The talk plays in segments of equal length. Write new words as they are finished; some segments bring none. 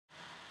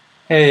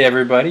Hey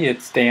everybody,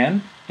 it's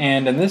Dan,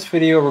 and in this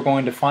video we're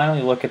going to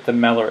finally look at the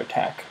Meller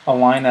attack, a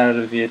line out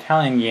of the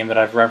Italian game that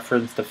I've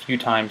referenced a few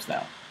times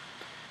now.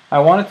 I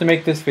wanted to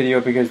make this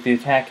video because the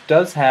attack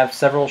does have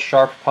several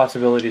sharp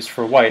possibilities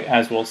for white,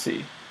 as we'll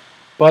see.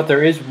 But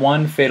there is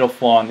one fatal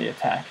flaw in the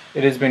attack.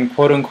 It has been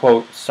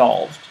quote-unquote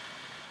solved.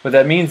 What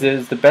that means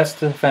is the best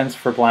defense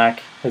for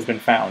black has been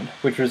found,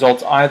 which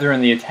results either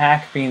in the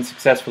attack being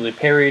successfully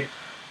parried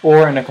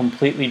or in a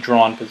completely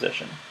drawn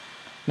position.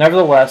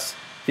 Nevertheless,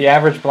 the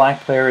average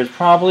black player is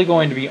probably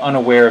going to be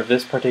unaware of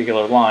this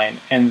particular line,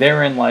 and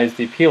therein lies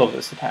the appeal of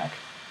this attack.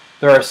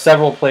 There are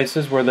several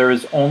places where there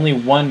is only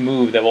one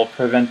move that will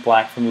prevent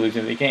black from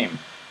losing the game.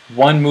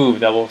 One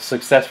move that will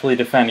successfully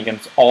defend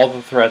against all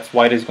the threats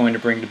white is going to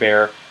bring to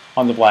bear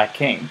on the black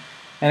king.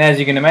 And as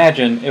you can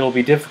imagine, it will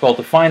be difficult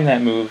to find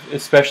that move,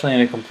 especially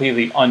in a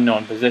completely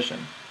unknown position.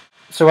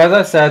 So as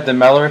I said, the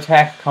Meller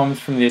attack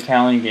comes from the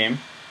Italian game.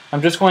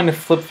 I'm just going to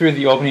flip through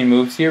the opening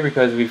moves here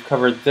because we've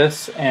covered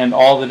this and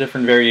all the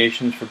different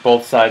variations for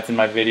both sides in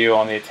my video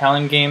on the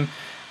Italian game,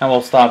 and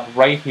we'll stop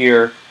right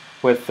here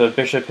with the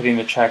bishop hitting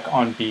the check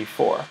on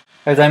b4.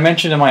 As I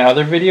mentioned in my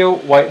other video,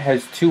 white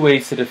has two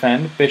ways to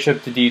defend,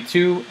 bishop to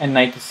d2 and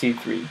knight to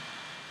c3.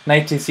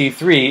 Knight to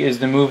c3 is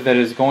the move that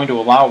is going to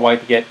allow white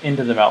to get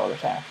into the Meller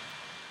attack.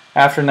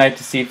 After knight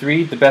to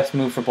c3, the best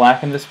move for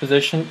black in this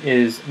position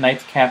is knight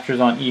captures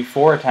on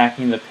e4,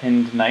 attacking the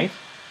pinned knight.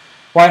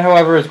 White,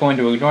 however, is going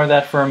to ignore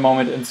that for a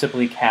moment and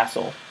simply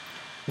castle.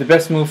 The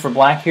best move for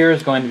black here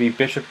is going to be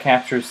bishop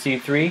captures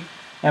c3,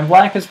 and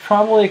black is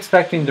probably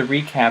expecting the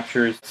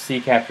recaptures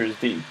c captures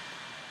d.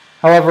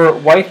 However,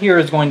 white here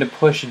is going to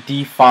push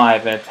d5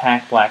 and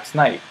attack black's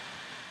knight.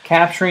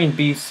 Capturing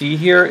bc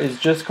here is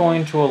just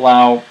going to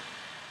allow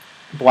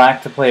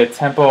black to play a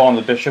tempo on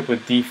the bishop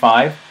with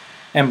d5,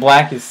 and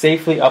black is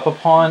safely up a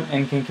pawn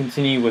and can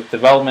continue with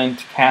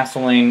development,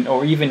 castling,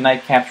 or even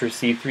knight captures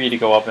c3 to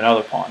go up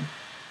another pawn.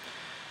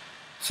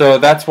 So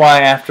that's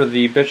why after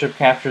the bishop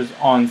captures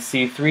on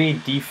c3,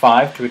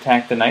 d5 to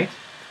attack the knight.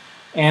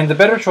 And the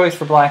better choice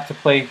for black to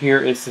play here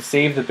is to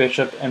save the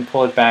bishop and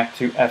pull it back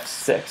to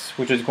f6,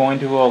 which is going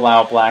to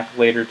allow black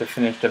later to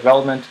finish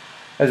development,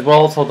 as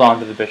well as hold on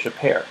to the bishop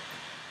pair.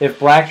 If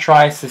black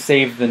tries to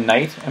save the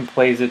knight and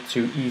plays it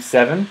to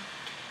e7,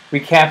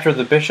 we capture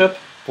the bishop,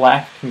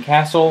 black can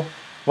castle,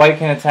 white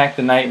can attack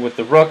the knight with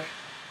the rook,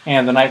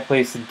 and the knight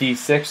plays to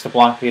d6 to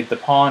blockade the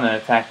pawn and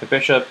attack the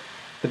bishop.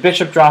 The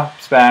bishop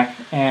drops back,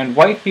 and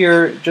white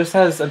here just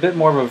has a bit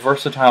more of a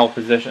versatile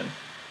position.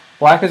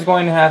 Black is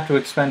going to have to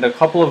expend a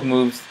couple of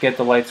moves to get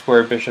the light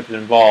square bishop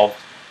involved,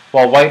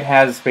 while white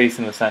has space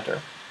in the center.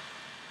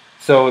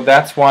 So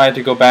that's why,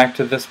 to go back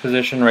to this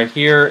position right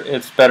here,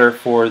 it's better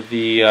for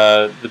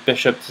the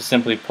bishop to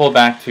simply pull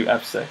back to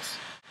f6.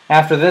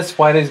 After this,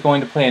 white is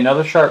going to play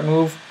another sharp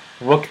move,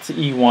 rook to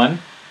e1.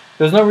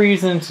 There's no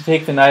reason to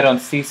take the knight on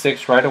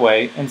c6 right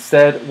away.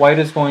 Instead, white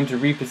is going to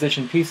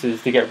reposition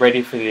pieces to get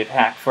ready for the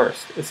attack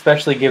first,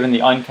 especially given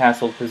the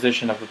uncastled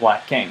position of the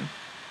black king.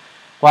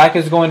 Black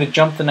is going to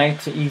jump the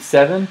knight to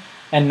e7,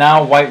 and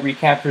now white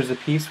recaptures a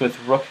piece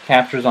with rook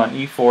captures on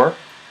e4.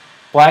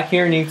 Black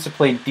here needs to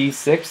play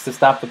d6 to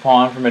stop the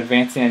pawn from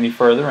advancing any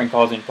further and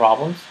causing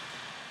problems.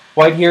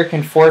 White here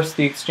can force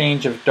the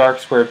exchange of dark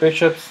square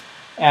bishops,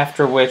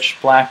 after which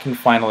black can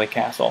finally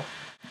castle.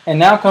 And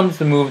now comes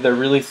the move that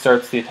really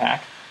starts the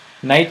attack.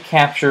 Knight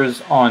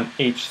captures on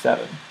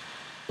h7.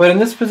 But in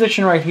this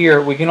position right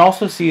here, we can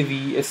also see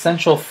the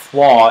essential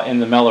flaw in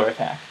the Meller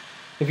attack.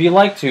 If you'd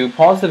like to,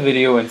 pause the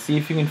video and see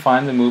if you can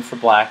find the move for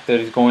black that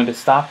is going to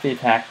stop the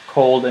attack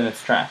cold in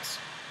its tracks.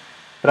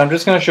 But I'm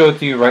just going to show it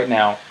to you right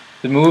now.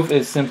 The move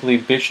is simply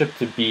bishop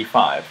to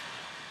b5.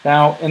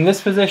 Now, in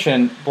this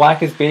position,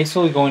 black is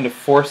basically going to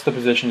force the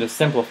position to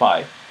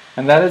simplify,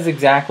 and that is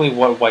exactly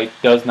what white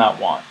does not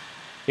want.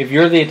 If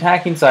you're the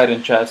attacking side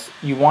in chess,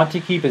 you want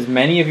to keep as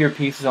many of your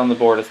pieces on the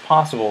board as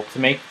possible to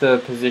make the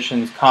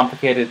positions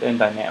complicated and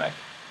dynamic.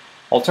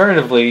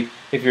 Alternatively,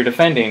 if you're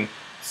defending,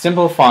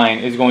 simplifying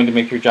is going to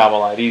make your job a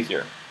lot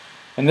easier.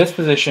 In this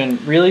position,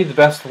 really the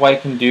best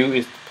white can do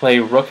is to play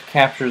rook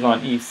captures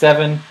on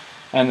e7,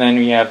 and then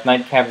we have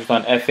knight captures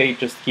on f8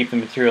 just to keep the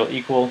material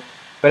equal.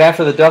 But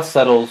after the dust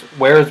settles,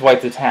 where is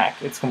white's attack?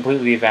 It's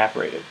completely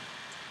evaporated.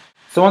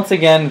 So once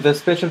again,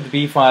 this bishop to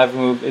b5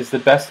 move is the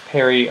best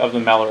parry of the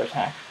Meller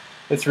attack.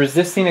 It's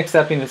resisting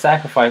accepting the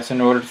sacrifice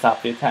in order to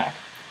stop the attack.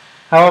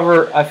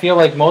 However, I feel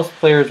like most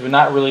players would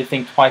not really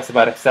think twice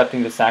about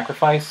accepting the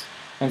sacrifice,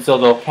 and so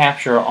they'll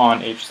capture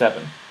on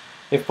h7.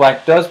 If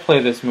black does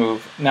play this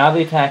move, now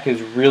the attack is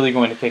really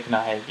going to kick into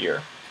high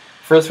gear.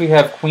 First we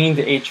have queen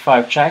to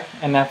h5 check,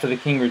 and after the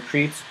king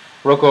retreats,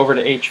 rook over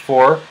to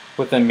h4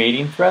 with a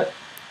mating threat.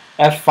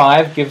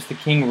 f5 gives the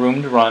king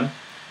room to run.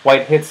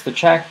 White hits the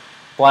check.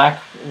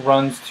 Black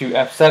runs to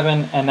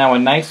f7, and now a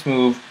nice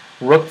move,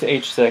 rook to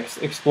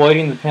h6,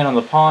 exploiting the pin on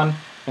the pawn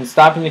and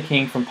stopping the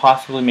king from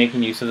possibly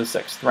making use of the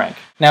 6th rank.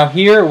 Now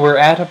here we're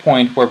at a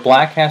point where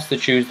black has to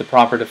choose the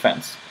proper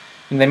defense,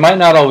 and they might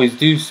not always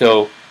do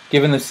so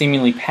given the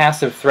seemingly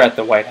passive threat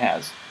that white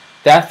has.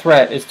 That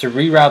threat is to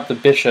reroute the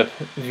bishop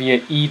via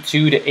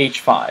e2 to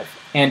h5,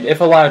 and if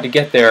allowed to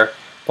get there,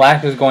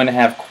 black is going to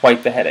have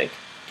quite the headache.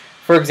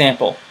 For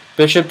example,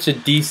 bishop to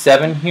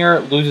d7 here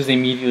loses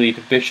immediately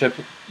to bishop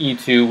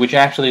e2, which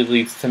actually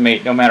leads to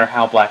mate no matter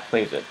how black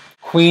plays it.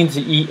 Queen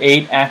to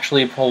e8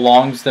 actually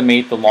prolongs the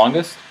mate the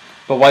longest,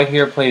 but white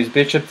here plays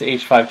bishop to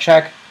h5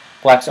 check.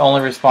 Black's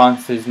only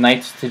response is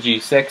knight to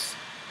g6.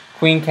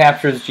 Queen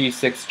captures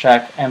g6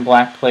 check, and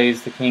black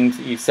plays the king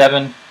to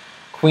e7.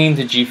 Queen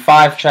to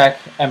g5 check,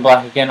 and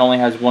black again only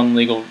has one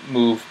legal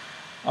move,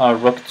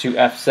 rook to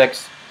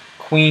f6.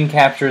 Queen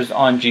captures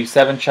on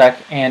g7 check,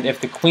 and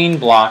if the queen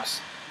blocks,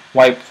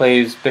 white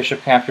plays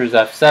bishop captures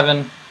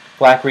f7.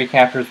 Black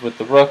recaptures with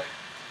the rook.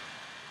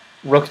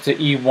 Rook to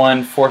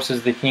e1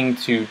 forces the king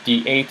to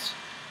d8.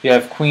 You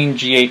have queen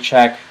g8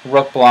 check,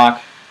 rook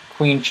block,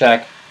 queen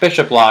check,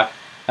 bishop block,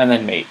 and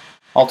then mate.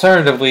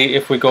 Alternatively,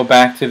 if we go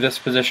back to this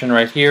position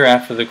right here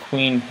after the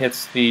queen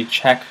hits the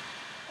check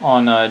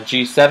on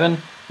g7,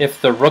 if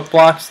the rook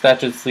blocks, that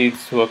just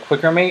leads to a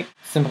quicker mate.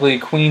 Simply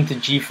queen to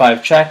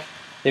g5 check.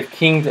 If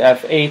king to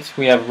f8,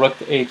 we have rook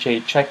to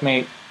h8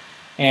 checkmate.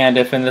 And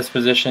if in this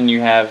position you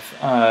have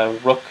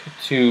rook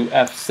to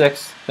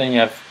f6, then you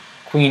have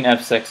queen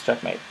f6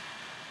 checkmate.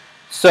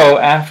 So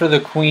after the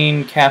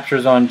queen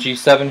captures on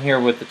g7 here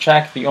with the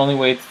check, the only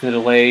way to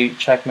delay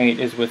checkmate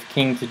is with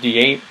king to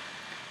d8.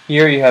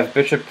 Here you have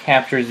bishop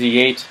captures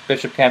e8,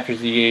 bishop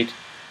captures e8,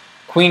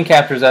 queen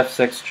captures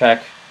f6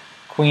 check,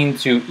 queen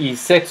to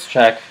e6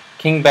 check,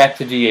 king back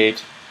to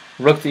d8,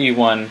 rook to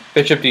e1,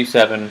 bishop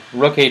d7,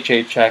 rook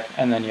h8 check,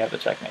 and then you have the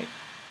checkmate.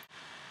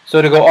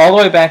 So to go all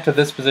the way back to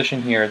this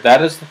position here,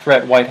 that is the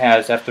threat white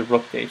has after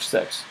rook to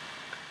h6.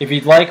 If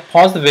you'd like,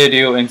 pause the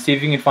video and see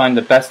if you can find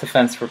the best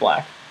defense for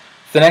black.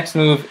 The next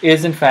move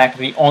is in fact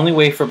the only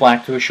way for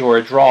black to assure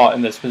a draw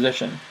in this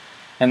position,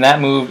 and that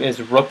move is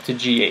rook to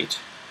g8,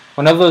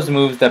 one of those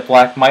moves that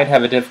black might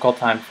have a difficult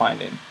time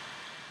finding.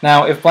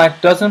 Now, if black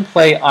doesn't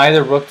play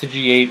either rook to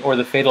g8 or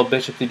the fatal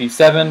bishop to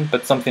d7,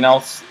 but something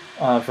else,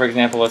 for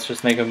example, let's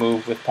just make a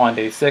move with pawn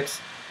to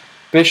a6,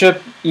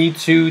 bishop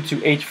e2 to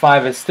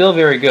h5 is still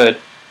very good,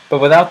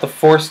 but without the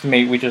forced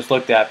mate we just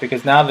looked at,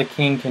 because now the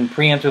king can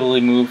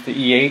preemptively move to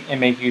e8 and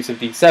make use of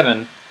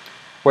d7,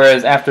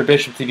 whereas after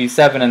bishop to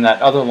d7 in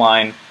that other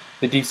line,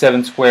 the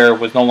d7 square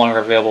was no longer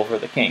available for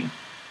the king.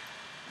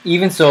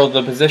 Even so,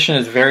 the position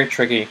is very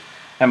tricky,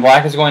 and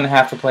black is going to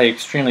have to play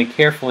extremely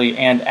carefully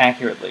and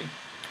accurately.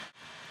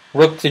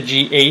 Rook to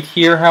g8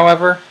 here,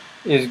 however,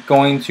 is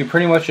going to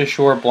pretty much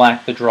assure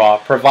black the draw,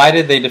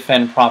 provided they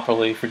defend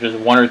properly for just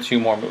one or two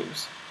more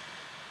moves.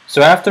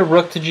 So after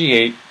rook to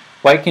g8,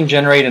 white can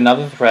generate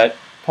another threat.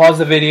 Pause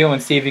the video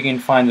and see if you can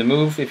find the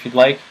move if you'd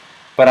like,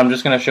 but I'm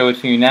just going to show it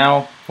to you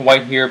now.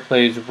 White here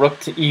plays rook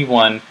to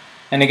e1,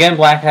 and again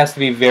black has to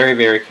be very,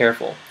 very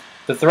careful.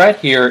 The threat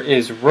here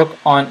is rook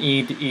on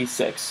e to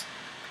e6.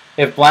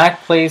 If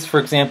black plays, for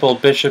example,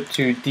 bishop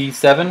to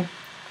d7,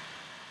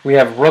 we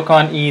have rook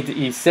on e to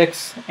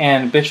e6,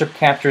 and bishop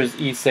captures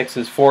e6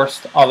 is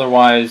forced.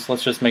 Otherwise,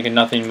 let's just make a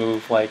nothing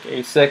move like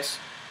a6.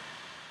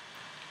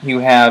 You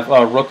have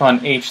rook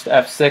on h to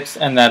f6,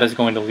 and that is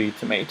going to lead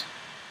to mate.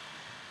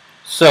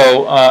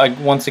 So,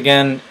 once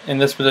again, in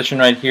this position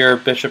right here,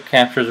 bishop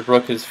captures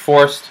rook is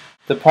forced.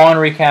 The pawn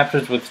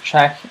recaptures with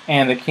check,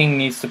 and the king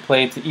needs to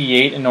play to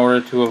e8 in order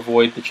to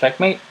avoid the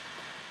checkmate.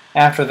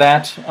 After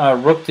that,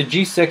 rook to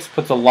g6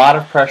 puts a lot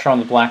of pressure on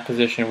the black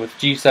position, with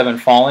g7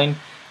 falling,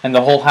 and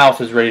the whole house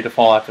is ready to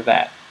fall after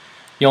that.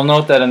 You'll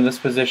note that in this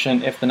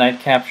position, if the knight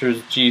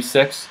captures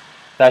g6,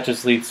 that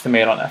just leads to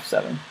mate on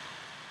f7.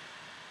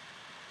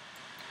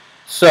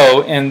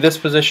 So, in this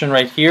position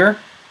right here,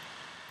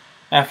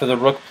 after the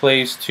rook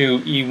plays to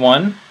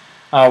e1,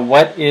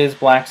 what is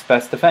black's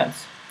best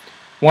defense?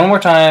 One more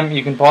time,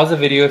 you can pause the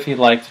video if you'd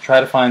like to try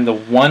to find the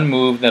one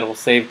move that will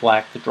save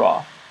black the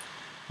draw.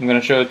 I'm going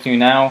to show it to you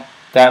now.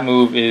 That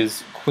move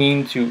is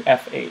queen to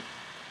f8.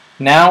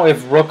 Now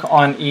if rook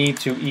on e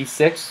to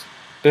e6,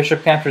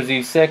 bishop captures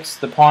e6,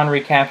 the pawn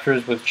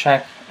recaptures with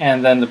check,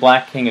 and then the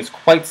black king is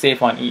quite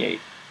safe on e8.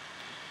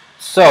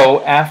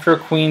 So after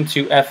queen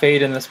to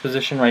f8 in this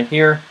position right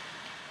here,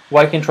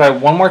 white can try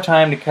one more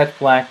time to catch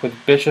black with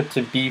bishop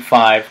to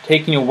b5,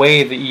 taking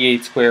away the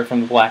e8 square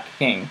from the black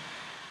king.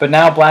 But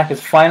now black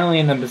is finally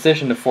in a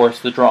position to force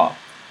the draw.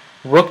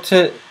 Rook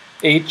to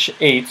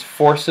h8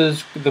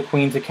 forces the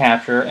queen to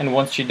capture, and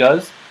once she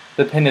does,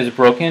 the pin is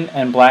broken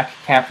and black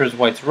captures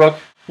white's rook.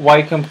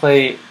 White can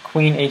play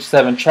queen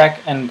h7 check,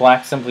 and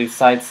black simply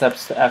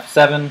sidesteps to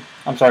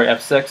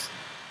f6.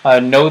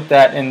 Note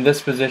that in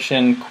this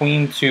position,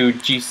 queen to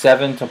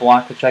g7 to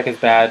block the check is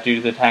bad due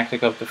to the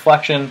tactic of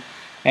deflection,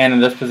 and in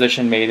this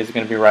position, mate is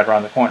going to be right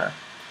around the corner.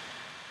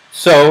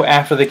 So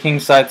after the king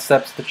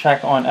sidesteps the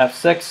check on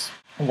f6,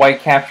 white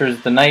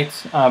captures the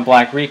knight,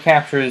 black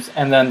recaptures,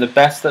 and then the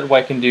best that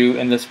white can do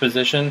in this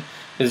position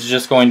is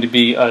just going to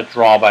be a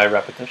draw by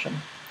repetition.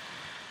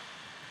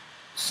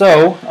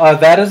 So,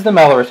 that is the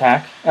Meller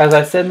attack. As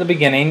I said in the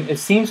beginning, it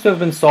seems to have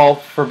been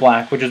solved for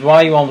black, which is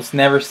why you almost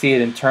never see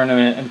it in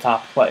tournament and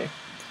top play.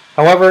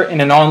 However,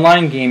 in an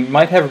online game, you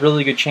might have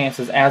really good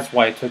chances as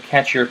white to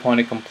catch your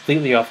opponent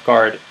completely off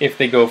guard if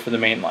they go for the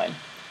main line.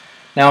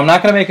 Now, I'm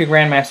not going to make a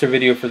Grandmaster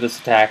video for this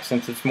attack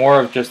since it's more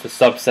of just a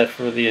subset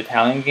for the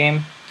Italian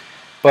game,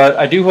 but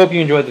I do hope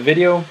you enjoyed the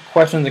video.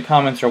 Questions and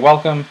comments are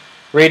welcome,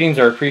 ratings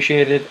are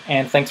appreciated,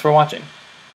 and thanks for watching.